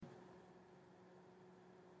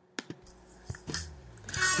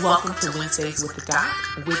Welcome to Wednesdays with the Doc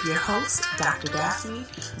with your host, Dr. Daphne,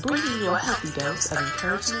 bringing you a healthy dose of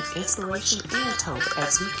encouragement, inspiration, and hope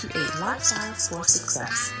as we create lifestyles for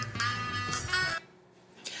success.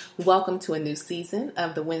 Welcome to a new season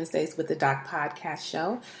of the Wednesdays with the Doc podcast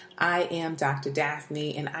show. I am Dr.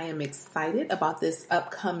 Daphne, and I am excited about this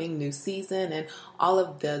upcoming new season and all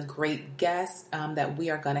of the great guests that we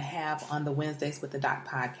are going to have on the Wednesdays with the Doc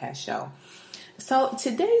podcast show. So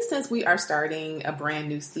today, since we are starting a brand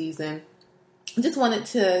new season, I just wanted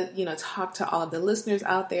to, talk to all of the listeners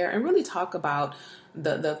out there and really talk about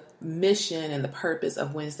the mission and the purpose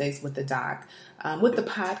of Wednesdays with the Doc. With the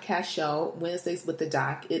podcast show, Wednesdays with the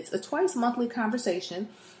Doc, it's a twice monthly conversation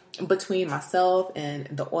between myself and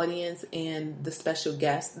the audience and the special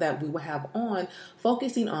guests that we will have on,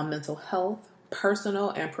 focusing on mental health,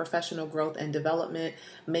 personal and professional growth and development,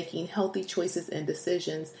 making healthy choices and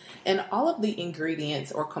decisions, and all of the ingredients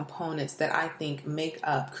or components that I think make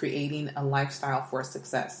up creating a lifestyle for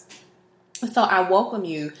success. So I welcome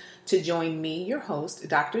you to join me, your host,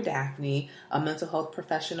 Dr. Daphne, a mental health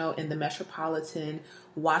professional in the metropolitan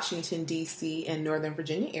Washington, D.C. and Northern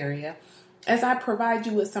Virginia area, as I provide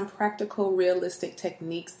you with some practical, realistic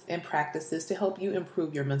techniques and practices to help you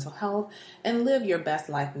improve your mental health and live your best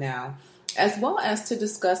life now, as well as to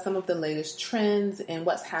discuss some of the latest trends and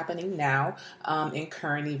what's happening now in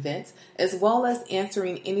current events, as well as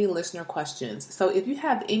answering any listener questions. So if you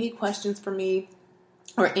have any questions for me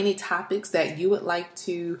or any topics that you would like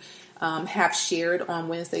to have shared on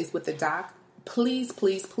Wednesdays with the Doc, please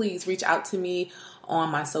reach out to me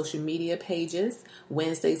on my social media pages,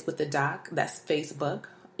 Wednesdays with the Doc, that's Facebook,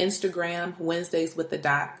 Instagram, Wednesdays with the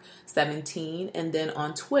Doc 17, and then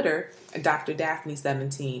on Twitter, Dr. Daphne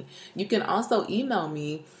 17. You can also email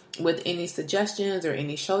me with any suggestions or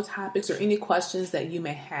any show topics or any questions that you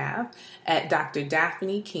may have at Dr.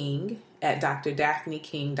 Daphne King at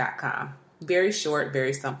drdaphneking.com. Very short,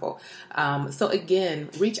 very simple. So again,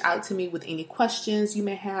 reach out to me with any questions you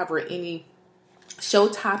may have or any show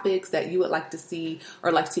topics that you would like to see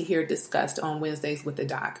or like to hear discussed on Wednesdays with the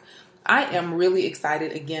Doc. I am really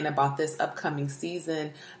excited again about this upcoming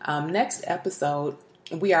season. Next episode,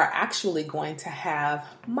 we are actually going to have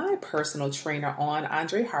my personal trainer on,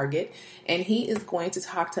 Andre Hargett, and he is going to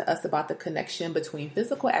talk to us about the connection between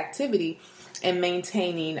physical activity and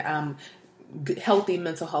maintaining healthy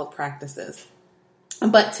mental health practices.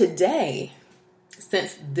 But today,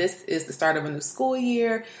 since this is the start of a new school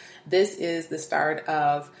year, this is the start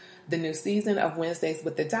of the new season of Wednesdays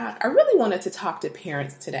with the Doc, I really wanted to talk to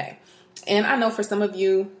parents today. And I know for some of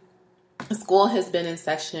you, school has been in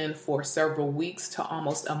session for several weeks to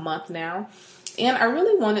almost a month now. And I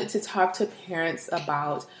really wanted to talk to parents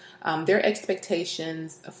about their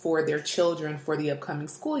expectations for their children for the upcoming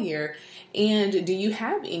school year. And do you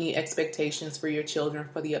have any expectations for your children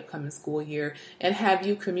for the upcoming school year? And have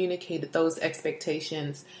you communicated those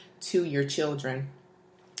expectations to your children?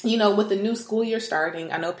 With the new school year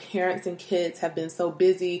starting, I know parents and kids have been so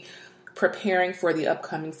busy preparing for the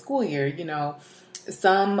upcoming school year.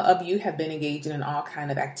 Some of you have been engaging in all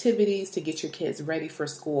kinds of activities to get your kids ready for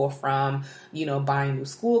school, from, buying new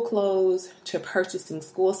school clothes to purchasing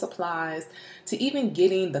school supplies to even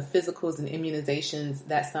getting the physicals and immunizations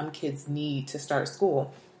that some kids need to start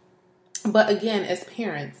school. But again, as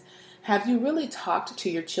parents, have you really talked to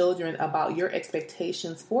your children about your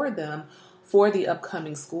expectations for them for the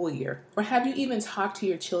upcoming school year? Or have you even talked to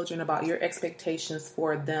your children about your expectations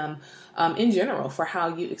for them in general, for how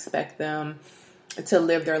you expect them to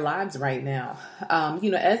live their lives right now?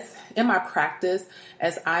 As in my practice,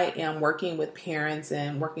 as I am working with parents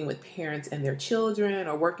and their children,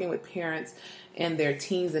 or working with parents and their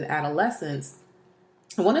teens and adolescents,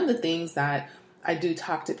 one of the things that I do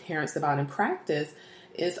talk to parents about in practice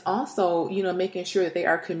is also, making sure that they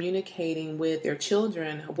are communicating with their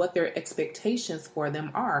children what their expectations for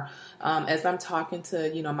them are. As I'm talking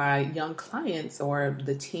to, my young clients or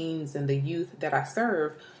the teens and the youth that I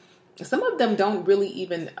serve, some of them don't really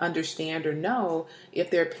even understand or know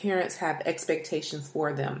if their parents have expectations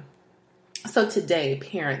for them. So today,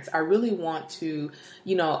 parents, I really want to,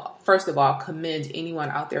 first of all, commend anyone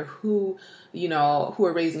out there who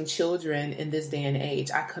are raising children in this day and age.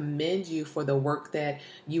 I commend you for the work that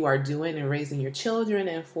you are doing in raising your children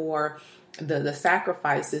and for the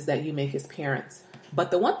sacrifices that you make as parents. But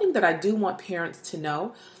the one thing that I do want parents to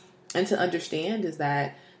know and to understand is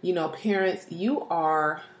that, parents, you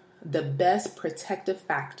are the best protective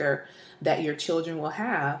factor that your children will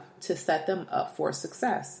have to set them up for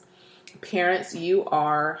success. Parents, you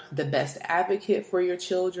are the best advocate for your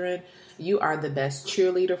children. You are the best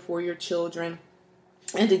cheerleader for your children.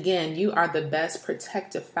 And again, you are the best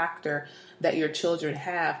protective factor that your children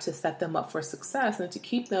have to set them up for success and to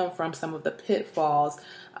keep them from some of the pitfalls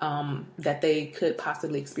that they could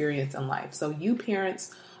possibly experience in life. So you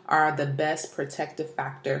parents are the best protective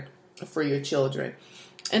factor for your children.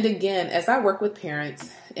 And again, as I work with parents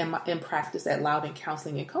in practice at Loudon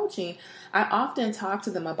Counseling and Coaching, I often talk to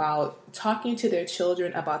them about talking to their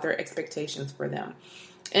children about their expectations for them.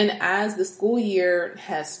 And as the school year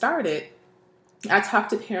has started, I talk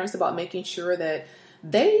to parents about making sure that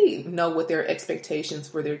they know what their expectations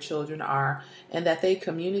for their children are and that they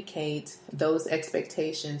communicate those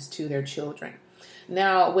expectations to their children.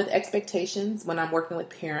 Now, with expectations, when I'm working with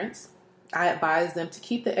parents, I advise them to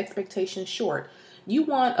keep the expectations short. You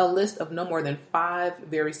want a list of no more than 5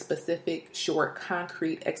 very specific, short,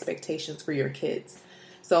 concrete expectations for your kids.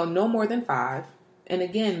 So no more than 5. And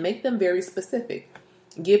again, make them very specific.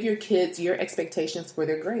 Give your kids your expectations for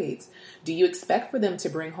their grades. Do you expect for them to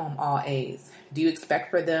bring home all A's? Do you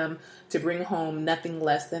expect for them to bring home nothing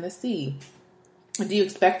less than a C? Do you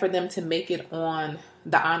expect for them to make it on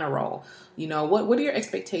the honor roll? What are your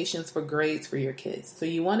expectations for grades for your kids? So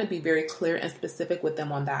you want to be very clear and specific with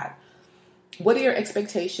them on that. What are your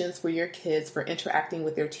expectations for your kids for interacting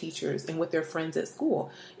with their teachers and with their friends at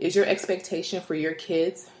school? Is your expectation for your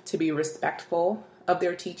kids to be respectful of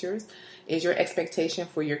their teachers? Is your expectation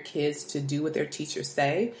for your kids to do what their teachers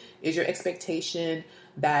say? Is your expectation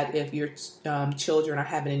that if your children are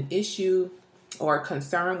having an issue or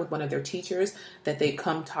concern with one of their teachers, that they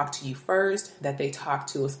come talk to you first, that they talk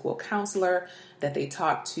to a school counselor, that they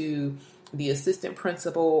talk to the assistant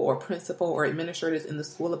principal or administrators in the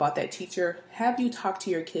school about that teacher? Have you talked to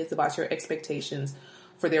your kids about your expectations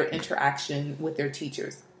for their interaction with their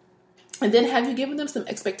teachers? And then have you given them some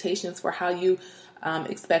expectations for how you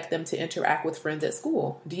expect them to interact with friends at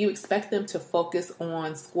school? Do you expect them to focus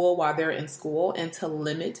on school while they're in school and to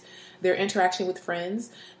limit their interaction with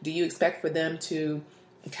friends? Do you expect for them to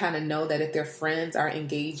kind of know that if their friends are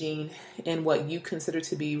engaging in what you consider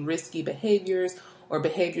to be risky behaviors or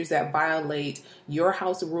behaviors that violate your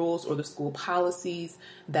house rules or the school policies,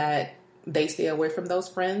 that they stay away from those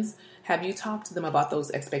friends? Have you talked to them about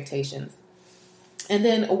those expectations? And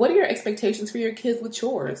then what are your expectations for your kids with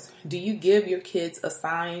chores? Do you give your kids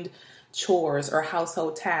assigned chores or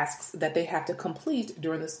household tasks that they have to complete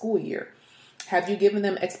during the school year? Have you given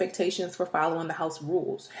them expectations for following the house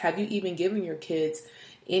rules? Have you even given your kids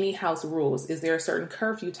any house rules? Is there a certain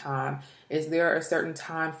curfew time? Is there a certain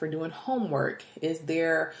time for doing homework? Are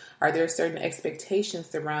there certain expectations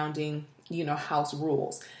surrounding, house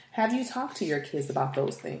rules? Have you talked to your kids about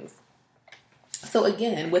those things? So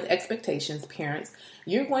again, with expectations, parents,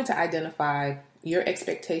 you're going to identify your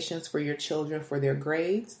expectations for your children for their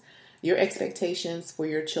grades, your expectations for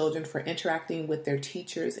your children for interacting with their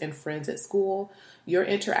teachers and friends at school, your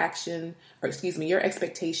expectations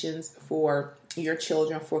for your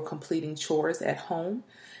children for completing chores at home,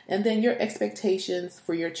 and then your expectations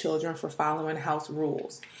for your children for following house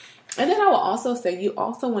rules. And then I will also say you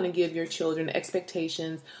also want to give your children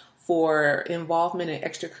expectations for involvement in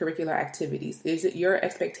extracurricular activities. Is it your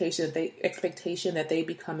expectation that they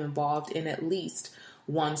become involved in at least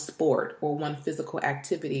one sport or one physical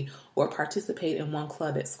activity or participate in one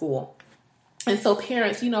club at school? And so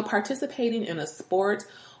parents, participating in a sport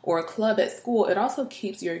or a club at school, it also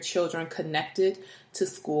keeps your children connected to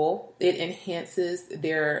school. It enhances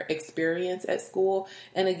their experience at school.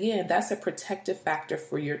 And again, that's a protective factor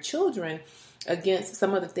for your children against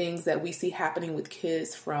some of the things that we see happening with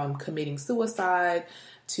kids, from committing suicide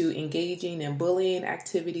to engaging in bullying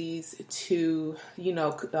activities to,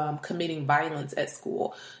 committing violence at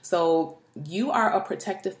school. So you are a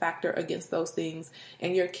protective factor against those things,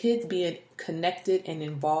 and your kids being connected and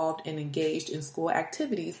involved and engaged in school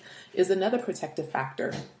activities is another protective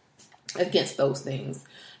factor against those things.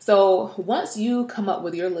 So once you come up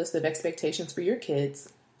with your list of expectations for your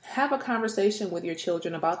kids, have a conversation with your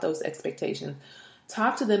children about those expectations.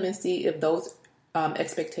 Talk to them and see if those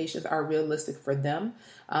expectations are realistic for them,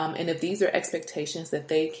 and if these are expectations that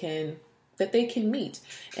they can meet.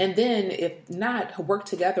 And then if not, work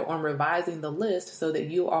together on revising the list so that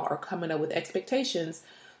you all are coming up with expectations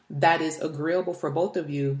that is agreeable for both of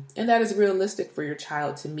you and that is realistic for your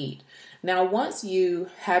child to meet. Now, once you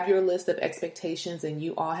have your list of expectations and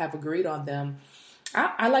you all have agreed on them,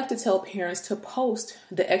 I like to tell parents to post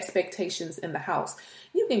the expectations in the house.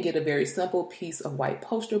 You can get a very simple piece of white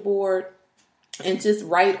poster board and just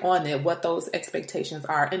write on it what those expectations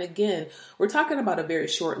are. And again, we're talking about a very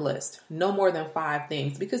short list, no more than 5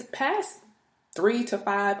 things, because past 3 to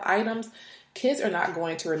 5 items, kids are not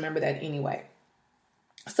going to remember that anyway.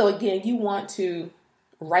 So again, you want to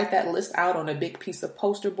write that list out on a big piece of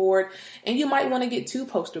poster board. And you might want to get 2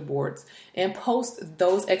 poster boards and post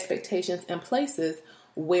those expectations in places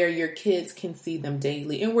where your kids can see them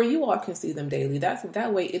daily and where you all can see them daily.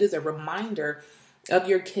 That way it is a reminder of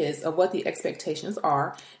your kids of what the expectations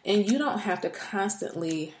are, and you don't have to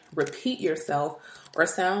constantly repeat yourself or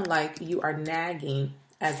sound like you are nagging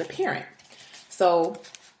as a parent. So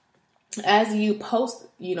as you post,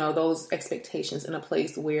 those expectations in a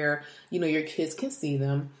place where, your kids can see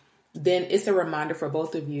them, then it's a reminder for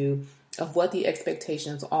both of you of what the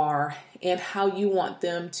expectations are and how you want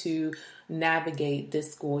them to navigate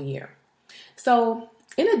this school year. So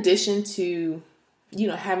in addition to,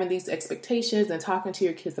 having these expectations and talking to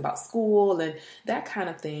your kids about school and that kind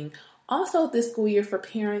of thing, also this school year for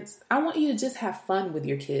parents, I want you to just have fun with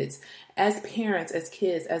your kids. As parents, as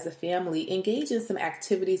kids, as a family, engage in some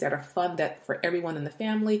activities that are fun for everyone in the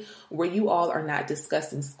family, where you all are not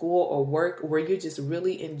discussing school or work, where you're just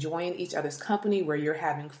really enjoying each other's company, where you're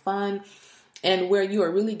having fun, and where you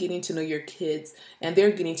are really getting to know your kids and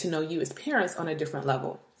they're getting to know you as parents on a different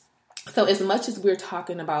level. So as much as we're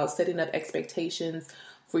talking about setting up expectations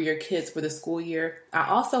for your kids for the school year, I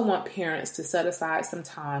also want parents to set aside some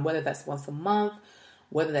time, whether that's once a month,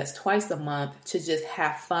 whether that's twice a month, to just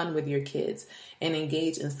have fun with your kids and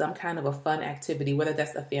engage in some kind of a fun activity, whether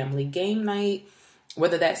that's a family game night,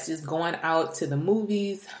 whether that's just going out to the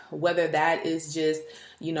movies, whether that is just,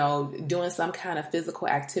 doing some kind of physical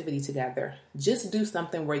activity together. Just do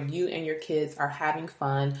something where you and your kids are having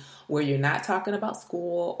fun, where you're not talking about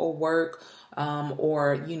school or work,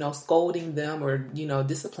 or, scolding them or,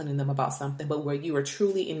 disciplining them about something, but where you are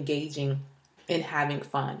truly engaging in having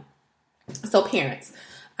fun. So parents,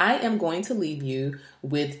 I am going to leave you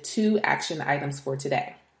with 2 action items for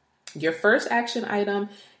today. Your first action item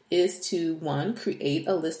is to, 1, create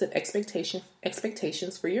a list of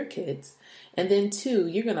expectations for your kids. And then 2,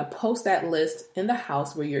 you're going to post that list in the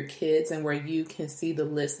house where your kids and where you can see the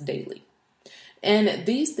list daily. And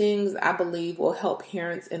these things, I believe, will help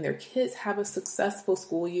parents and their kids have a successful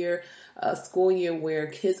school year, a school year where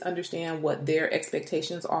kids understand what their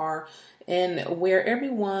expectations are and where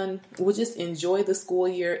everyone will just enjoy the school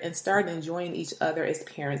year and start enjoying each other as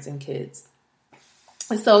parents and kids.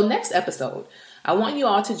 And so next episode, I want you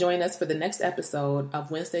all to join us for the next episode of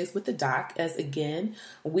Wednesdays with the Doc, as again,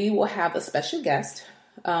 we will have a special guest,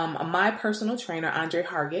 my personal trainer, Andre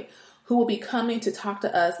Hargett, who will be coming to talk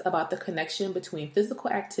to us about the connection between physical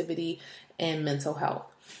activity and mental health.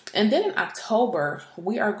 And then in October,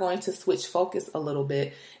 we are going to switch focus a little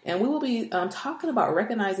bit, and we will be talking about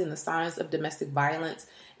recognizing the signs of domestic violence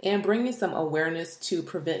and bringing some awareness to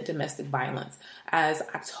prevent domestic violence, as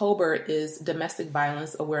October is Domestic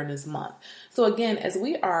Violence Awareness Month. So again, as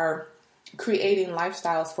we are creating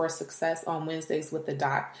lifestyles for success on Wednesdays with the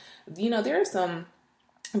Doc, there are some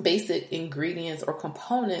basic ingredients or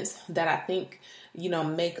components that I think,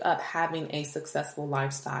 make up having a successful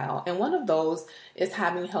lifestyle. And one of those is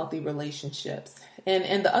having healthy relationships.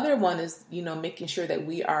 And the other one is, making sure that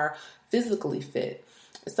we are physically fit.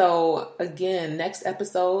 So again, next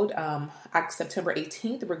episode, September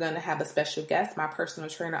 18th, we're going to have a special guest, my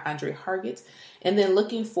personal trainer, Andre Hargett. And then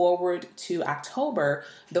looking forward to October,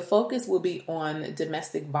 the focus will be on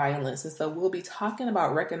domestic violence. And so we'll be talking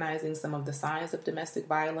about recognizing some of the signs of domestic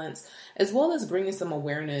violence, as well as bringing some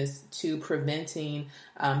awareness to preventing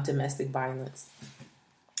domestic violence.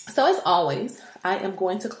 So as always, I am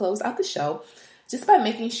going to close out the show just by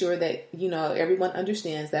making sure that, everyone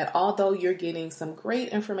understands that although you're getting some great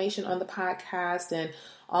information on the podcast, and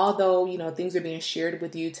although, things are being shared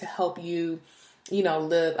with you to help you,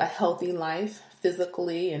 live a healthy life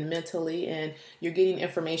physically and mentally, and you're getting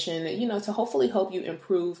information, to hopefully help you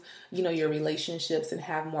improve, your relationships and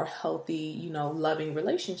have more healthy, loving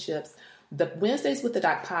relationships, the Wednesdays with the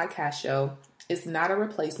Doc podcast show is not a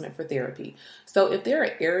replacement for therapy. So if there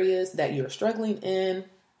are areas that you're struggling in,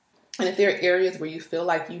 and if there are areas where you feel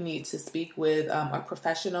like you need to speak with a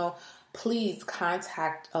professional, please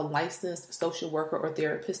contact a licensed social worker or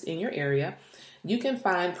therapist in your area. You can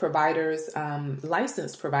find providers,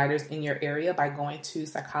 licensed providers in your area by going to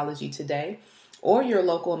Psychology Today or your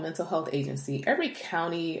local mental health agency. Every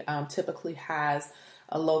county typically has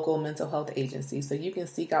a local mental health agency, so you can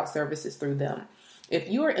seek out services through them. If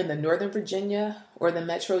you are in the Northern Virginia or the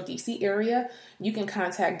Metro DC area, you can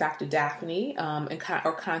contact Dr. Daphne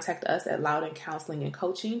or contact us at Loudon Counseling and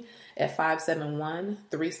Coaching at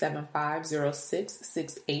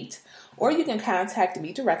 571-375-0668. Or you can contact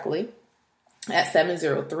me directly at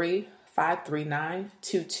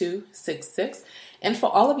 703-539-2266. And for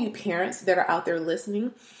all of you parents that are out there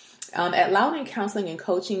listening, At Loudon Counseling and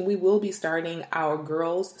Coaching, we will be starting our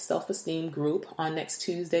Girls Self-Esteem group on next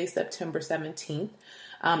Tuesday, September 17th.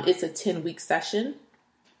 It's a 10-week session.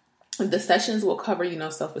 The sessions will cover,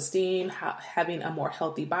 self-esteem, having a more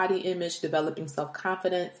healthy body image, developing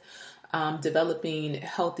self-confidence, developing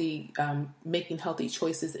healthy, making healthy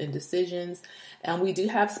choices and decisions. And we do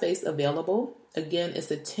have space available. Again, it's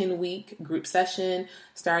a 10-week group session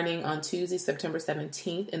starting on Tuesday, September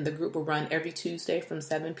 17th, and the group will run every Tuesday from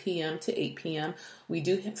 7 p.m. to 8 p.m. We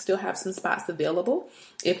do still have some spots available.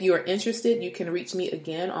 If you are interested, you can reach me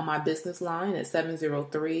again on my business line at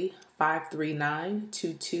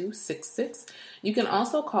 703-539-2266. You can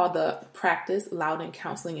also call the practice Loudon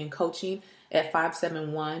Counseling and Coaching at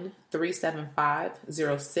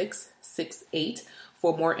 571-375-0668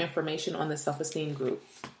 for more information on the self-esteem group.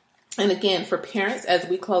 And again, for parents, as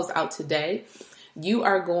we close out today, you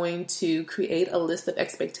are going to create a list of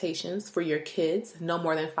expectations for your kids, no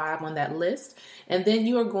more than 5 on that list. And then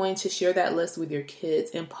you are going to share that list with your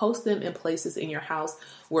kids and post them in places in your house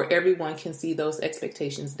where everyone can see those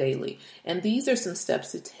expectations daily. And these are some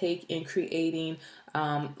steps to take in creating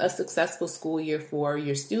a successful school year for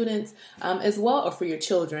your students, as well, or for your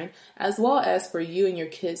children, as well as for you and your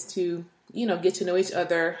kids to get to know each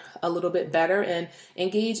other a little bit better and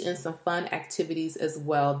engage in some fun activities as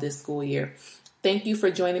well this school year. Thank you for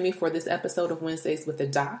joining me for this episode of Wednesdays with the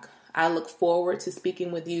Doc. I look forward to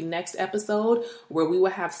speaking with you next episode where we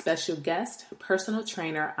will have special guest, personal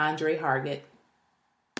trainer Andre Hargett.